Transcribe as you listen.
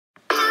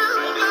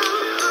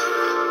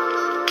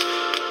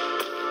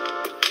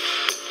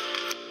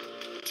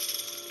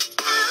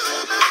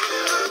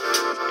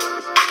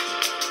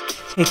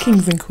Hey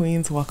kings and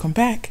queens, welcome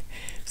back.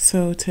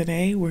 So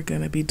today we're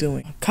going to be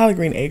doing collard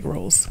green egg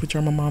rolls, which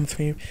are my mom's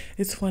favorite.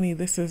 It's funny,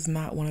 this is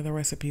not one of the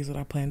recipes that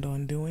I planned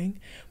on doing,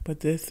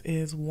 but this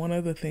is one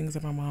of the things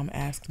that my mom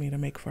asked me to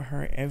make for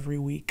her every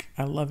week.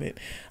 I love it.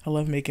 I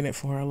love making it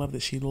for her. I love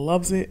that she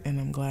loves it, and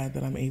I'm glad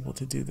that I'm able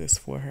to do this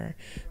for her.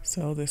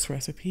 So this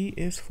recipe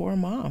is for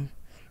mom.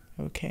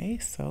 Okay,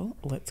 so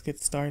let's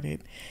get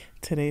started.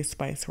 Today's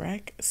spice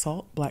rack: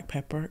 salt, black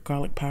pepper,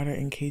 garlic powder,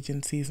 and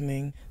Cajun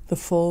seasoning. The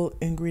full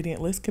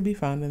ingredient list can be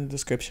found in the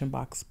description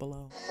box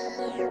below.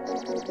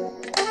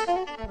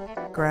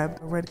 Grab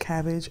a red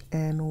cabbage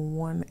and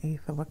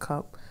 1/8 of a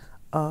cup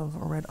of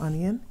red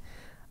onion.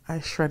 I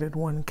shredded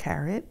 1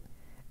 carrot,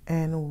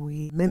 and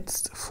we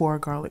minced 4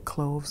 garlic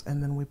cloves,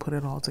 and then we put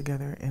it all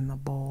together in a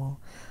bowl.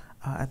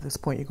 At this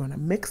point, you're going to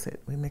mix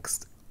it. We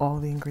mixed all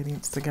the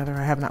ingredients together.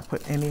 I have not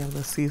put any of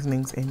the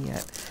seasonings in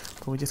yet,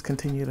 but we just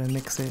continue to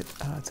mix it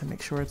to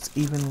make sure it's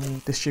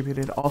evenly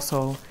distributed.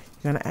 Also,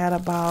 you're going to add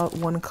about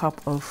 1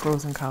 cup of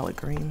frozen collard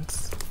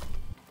greens.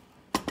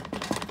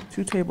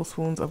 2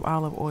 tablespoons of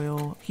olive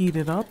oil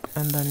heated up,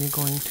 and then you're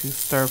going to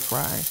stir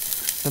fry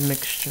the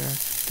mixture.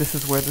 This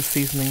is where the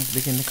seasonings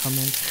begin to come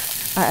in.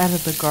 I added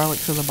the garlic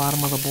to the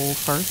bottom of the bowl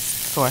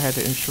first, so I had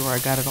to ensure I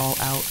got it all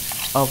out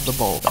of the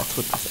bowl. That's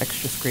what this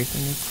extra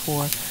scraping is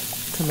for,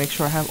 to make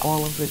sure I have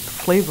all of the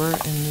flavor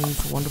in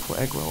these wonderful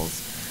egg rolls.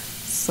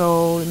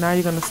 So now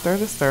you're going to stir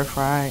the stir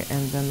fry,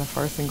 and then the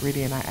first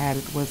ingredient I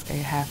added was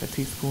a 1/2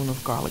 teaspoon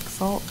of garlic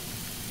salt.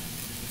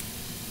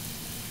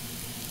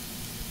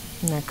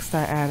 Next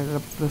I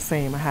added the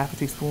same 1/2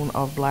 teaspoon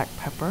of black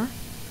pepper,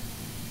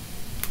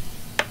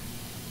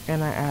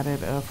 and I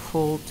added a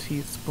full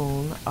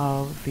teaspoon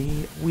of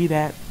the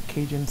Red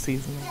Cajun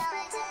Seasoning.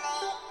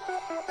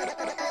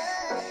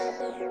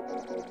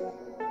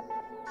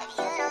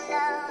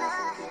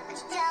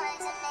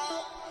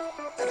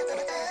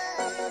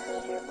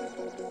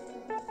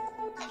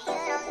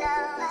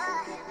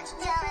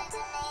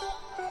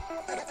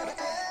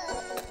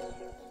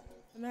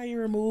 Now you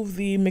remove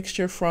the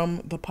mixture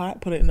from the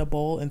pot, put it in a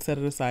bowl, and set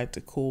it aside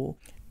to cool.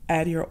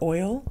 Add your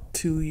oil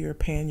to your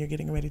pan you're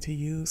getting ready to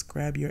use.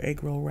 Grab your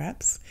egg roll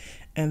wraps,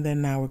 and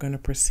then now we're going to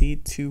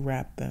proceed to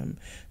wrap them.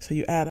 So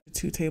you add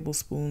 2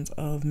 tablespoons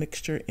of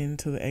mixture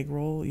into the egg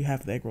roll. You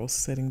have the egg roll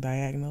sitting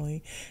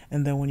diagonally,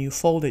 and then when you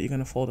fold it, you're going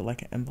to fold it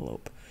like an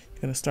envelope.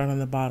 You're going to start on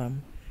the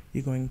bottom.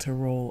 You're going to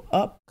roll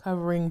up,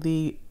 covering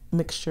the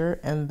mixture,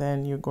 and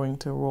then you're going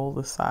to roll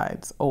the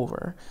sides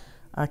over.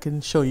 I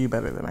can show you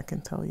better than I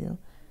can tell you.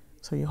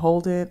 So you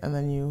hold it and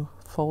then you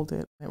fold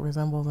it. It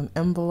resembles an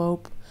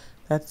envelope.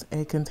 That's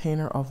a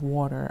container of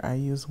water. I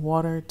use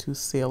water to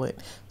seal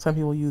it. Some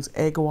people use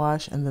egg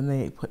wash, and then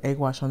they put egg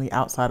wash on the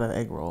outside of the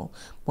egg roll.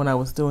 When I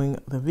was doing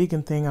the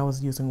vegan thing, I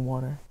was using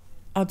water.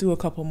 I'll do a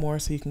couple more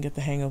so you can get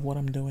the hang of what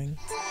I'm doing.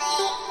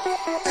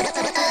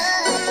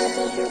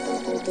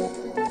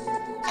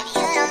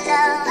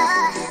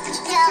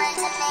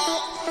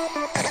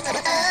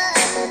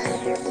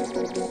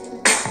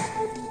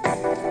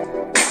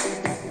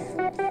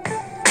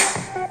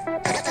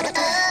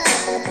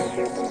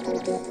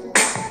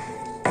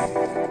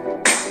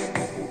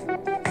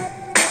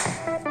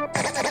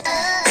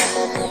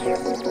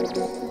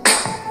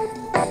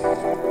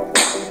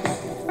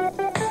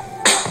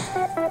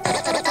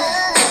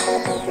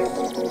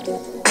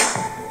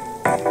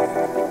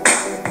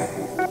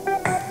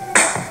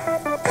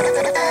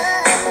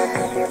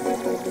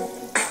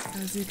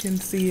 As you can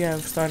see,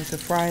 I've started to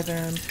fry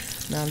them.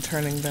 Now I'm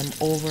turning them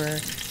over.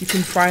 You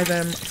can fry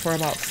them for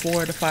about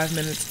 4 to 5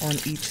 minutes on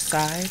each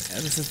side.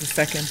 This is the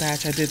second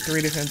batch. I did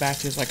 3 different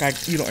batches.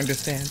 You don't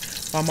understand.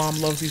 My mom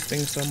loves these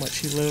things so much.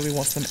 She literally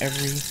wants them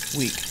every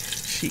week.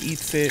 She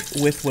eats it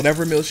with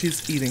whatever meal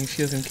she's eating.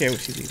 She doesn't care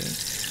what she's eating.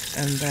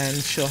 And then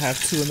she'll have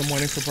 2 in the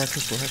morning for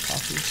breakfast with her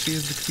coffee. She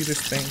is the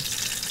cutest thing.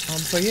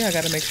 So yeah, I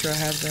gotta make sure I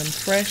have them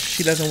fresh.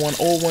 She doesn't want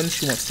old ones.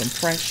 She wants them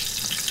fresh,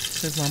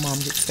 because my mom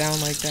gets down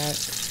like that.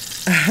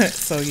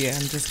 So yeah,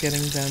 I'm just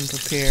getting them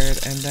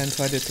prepared, and then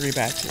so I did 3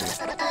 batches.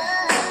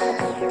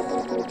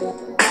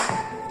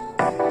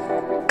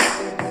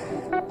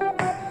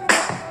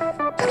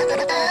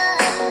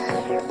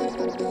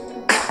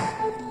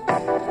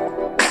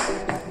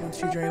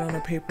 Once you drain on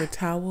a paper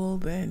towel,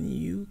 then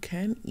you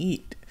can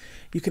eat.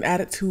 You can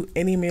add it to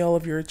any meal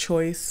of your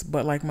choice,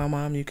 but like my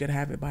mom, you could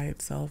have it by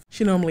itself.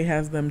 She normally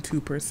has them 2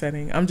 per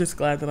setting. I'm just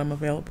glad that I'm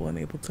available and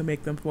able to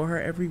make them for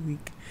her every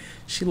week.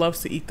 She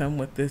loves to eat them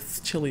with this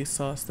chili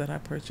sauce that I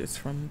purchased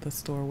from the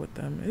store with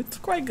them. It's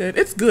quite good.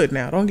 It's good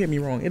now, don't get me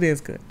wrong. It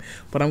is good,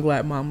 but I'm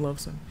glad mom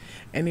loves them.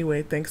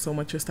 Anyway, thanks so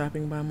much for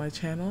stopping by my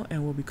channel,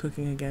 and we'll be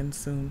cooking again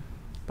soon.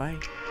 Bye.